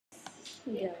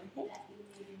Go ahead.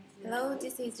 Hello,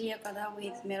 this is Riakada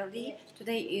with Melody.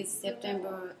 Today is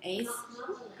September 8th,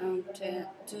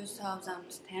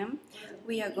 2010.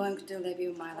 We are going to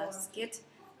review my last skit.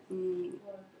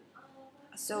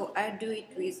 So I do it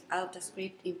without a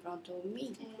script in front of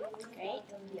me. Great.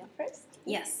 You're first.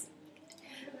 Yes.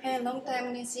 Hey, long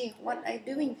time no see. What are you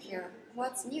doing here?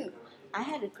 What's new? I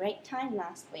had a great time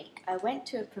last week. I went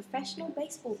to a professional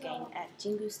baseball game at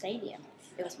Jingu Stadium.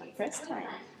 It was my first time.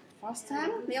 First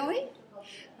time? Really?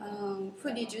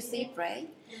 Who did you see play?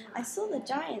 I saw the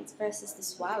Giants versus the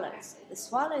Swallows. The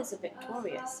Swallows are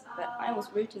victorious, but I was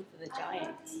rooting for the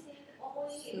Giants.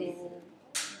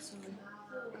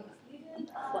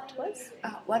 What was?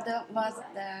 What was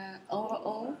the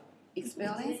overall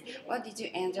experience? What did you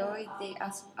enjoy the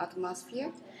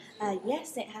atmosphere?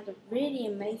 Yes, it had a really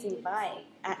amazing vibe.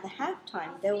 At the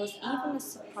halftime, there was even a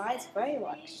surprise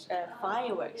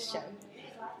fireworks show.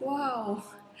 Wow!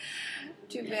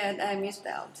 Too bad I missed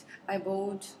out. I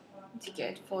bought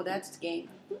ticket for that game.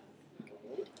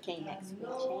 Okay, next we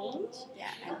change.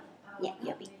 Yeah. Yeah,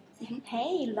 you'll be.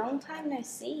 Hey, long time no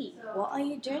see. What are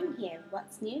you doing here?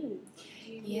 What's new?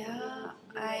 Yeah,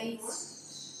 I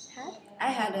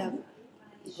had a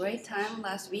great time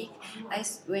last week. I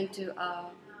went to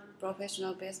a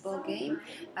professional baseball game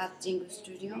at Jingu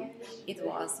Stadium. It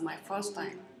was my first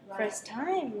time. First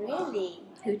time, really?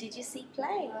 Who did you see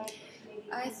play?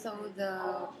 I saw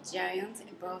the Giants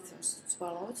versus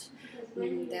Swallows.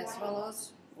 The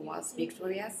Swallows was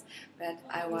victorious, but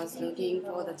I was looking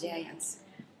for the Giants.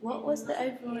 What was the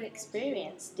overall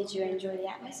experience? Did you enjoy the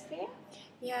atmosphere?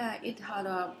 Yeah, it had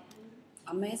an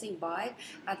amazing vibe.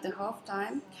 At the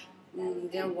halftime,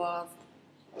 there was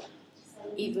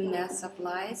even a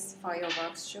surprise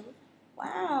fireworks show.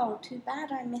 Wow, too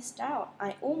bad I missed out.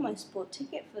 I almost bought a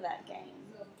ticket for that game.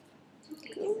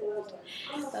 Good.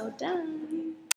 Well done.